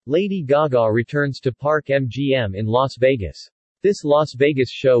Lady Gaga returns to Park MGM in Las Vegas. This Las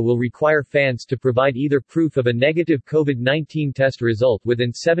Vegas show will require fans to provide either proof of a negative COVID-19 test result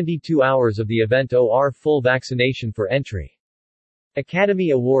within 72 hours of the event or full vaccination for entry.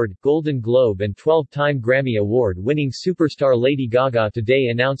 Academy Award, Golden Globe and 12-time Grammy Award-winning superstar Lady Gaga today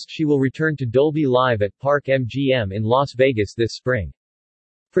announced she will return to Dolby Live at Park MGM in Las Vegas this spring.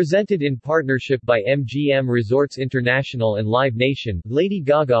 Presented in partnership by MGM Resorts International and Live Nation, Lady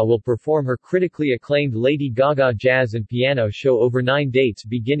Gaga will perform her critically acclaimed Lady Gaga Jazz and Piano show over 9 dates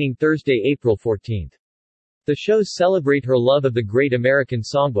beginning Thursday, April 14. The shows celebrate her love of the Great American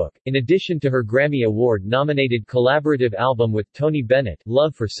Songbook, in addition to her Grammy Award-nominated collaborative album with Tony Bennett,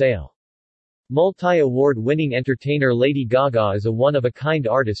 Love for Sale. Multi-award-winning entertainer Lady Gaga is a one-of-a-kind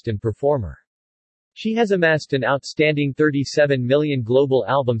artist and performer. She has amassed an outstanding 37 million global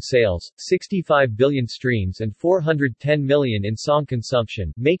album sales, 65 billion streams and 410 million in song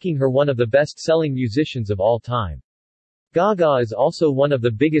consumption, making her one of the best-selling musicians of all time. Gaga is also one of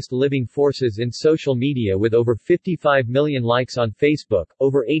the biggest living forces in social media with over 55 million likes on Facebook,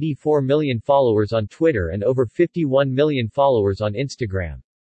 over 84 million followers on Twitter and over 51 million followers on Instagram.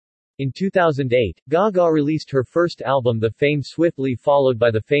 In 2008, Gaga released her first album The Fame, swiftly followed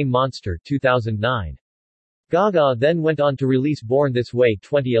by The Fame Monster 2009. Gaga then went on to release Born This Way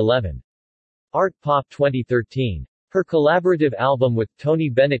 2011. Art Pop 2013. Her collaborative album with Tony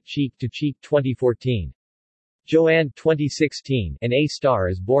Bennett Cheek to Cheek 2014. Joanne 2016 and A Star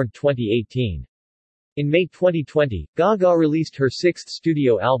is Born 2018. In May 2020, Gaga released her sixth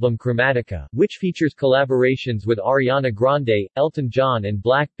studio album Chromatica, which features collaborations with Ariana Grande, Elton John and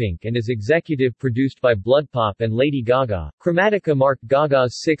Blackpink and is executive produced by BloodPop and Lady Gaga. Chromatica marked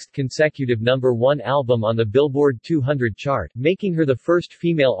Gaga's sixth consecutive #1 album on the Billboard 200 chart, making her the first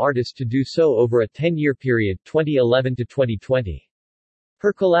female artist to do so over a 10-year period, 2011 to 2020.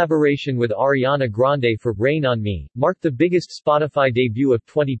 Her collaboration with Ariana Grande for Rain on Me marked the biggest Spotify debut of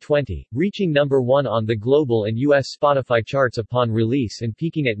 2020, reaching #1 on the global and US Spotify charts upon release and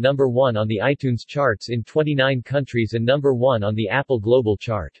peaking at #1 on the iTunes charts in 29 countries and #1 on the Apple Global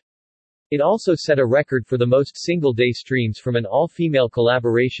chart. It also set a record for the most single-day streams from an all-female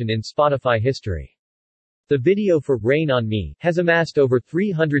collaboration in Spotify history. The video for Rain on Me has amassed over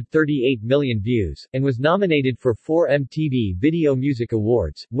 338 million views, and was nominated for 4 MTV Video Music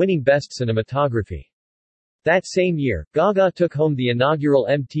Awards, winning Best Cinematography. That same year, Gaga took home the inaugural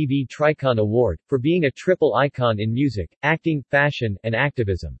MTV Tricon Award, for being a triple icon in music, acting, fashion, and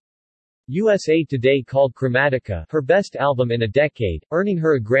activism. USA Today called Chromatica her best album in a decade, earning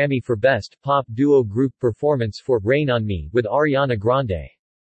her a Grammy for Best Pop Duo Group Performance for Rain on Me with Ariana Grande.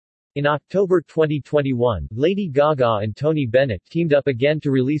 In October 2021, Lady Gaga and Tony Bennett teamed up again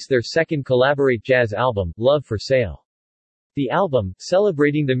to release their second collaborate jazz album, Love for Sale. The album,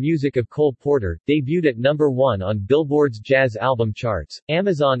 celebrating the music of Cole Porter, debuted at #1 on Billboard's Jazz Album charts,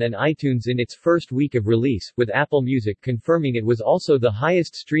 Amazon and iTunes in its first week of release, with Apple Music confirming it was also the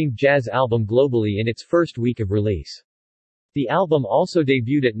highest-streamed jazz album globally in its first week of release. The album also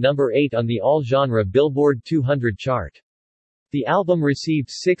debuted at #8 on the all-genre Billboard 200 chart. The album received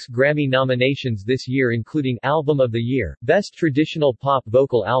 6 Grammy nominations this year, including Album of the Year, Best Traditional Pop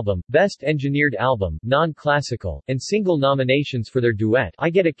Vocal Album, Best Engineered Album, Non-Classical, and single nominations for their duet,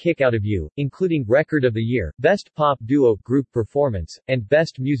 I Get a Kick Out of You, including Record of the Year, Best Pop Duo Group Performance, and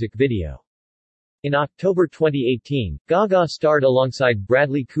Best Music Video. In October 2018, Gaga starred alongside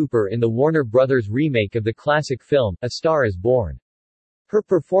Bradley Cooper in the Warner Brothers remake of the classic film, A Star is Born. Her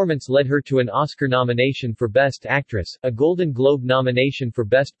performance led her to an Oscar nomination for Best Actress, a Golden Globe nomination for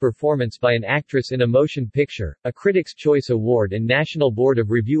Best Performance by an Actress in a Motion Picture, a Critics' Choice Award and National Board of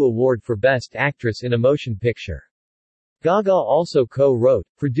Review Award for Best Actress in a Motion Picture. Gaga also co-wrote,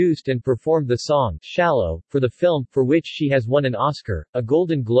 produced and performed the song, Shallow, for the film, for which she has won an Oscar, a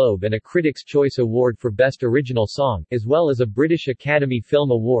Golden Globe and a Critics' Choice Award for Best Original Song, as well as a British Academy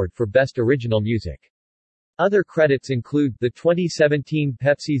Film Award for Best Original Music. Other credits include, the 2017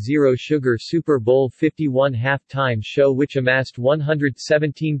 Pepsi Zero Sugar Super Bowl 51 halftime show which amassed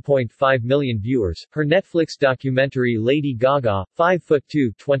 117.5 million viewers, her Netflix documentary Lady Gaga,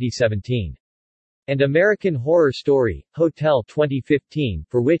 5'2", 2017. And American Horror Story, Hotel 2015,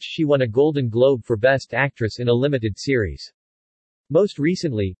 for which she won a Golden Globe for Best Actress in a Limited Series. Most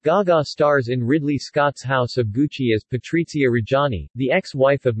recently, Gaga stars in Ridley Scott's House of Gucci as Patrizia Reggiani, the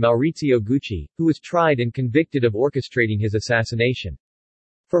ex-wife of Maurizio Gucci, who was tried and convicted of orchestrating his assassination.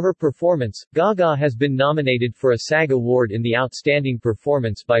 For her performance, Gaga has been nominated for a SAG Award in the Outstanding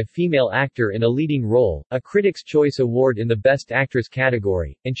Performance by Female Actor in a Leading Role, a Critics' Choice Award in the Best Actress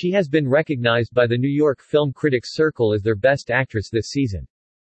category, and she has been recognized by the New York Film Critics Circle as their Best Actress this season.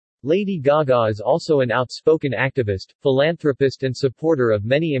 Lady Gaga is also an outspoken activist, philanthropist and supporter of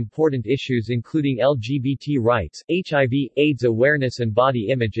many important issues including LGBT rights, HIV/AIDS awareness and body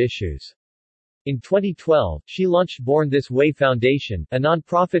image issues. In 2012, she launched Born This Way Foundation, a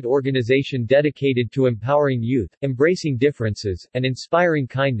non-profit organization dedicated to empowering youth, embracing differences, and inspiring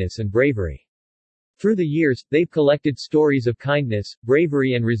kindness and bravery. Through the years, they've collected stories of kindness,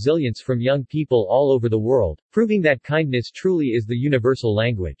 bravery and resilience from young people all over the world, proving that kindness truly is the universal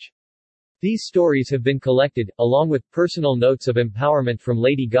language. These stories have been collected, along with personal notes of empowerment from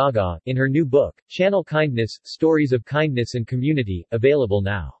Lady Gaga, in her new book, Channel Kindness, Stories of Kindness and Community, available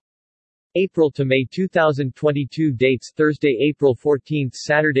now. April to May 2022 dates: Thursday, April 14th,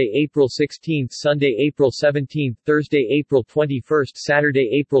 Saturday, April 16th, Sunday, April 17th, Thursday, April 21st, Saturday,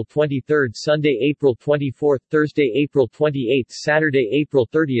 April 23rd, Sunday, April 24th, Thursday, April 28th, Saturday, April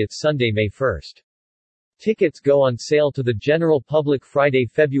 30th, Sunday, May 1st. Tickets go on sale to the general public Friday,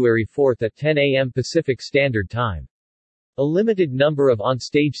 February 4th at 10 a.m. Pacific Standard Time. A limited number of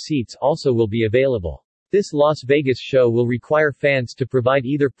on-stage seats also will be available. This Las Vegas show will require fans to provide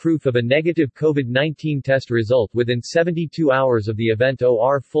either proof of a negative COVID-19 test result within 72 hours of the event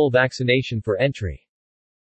or full vaccination for entry.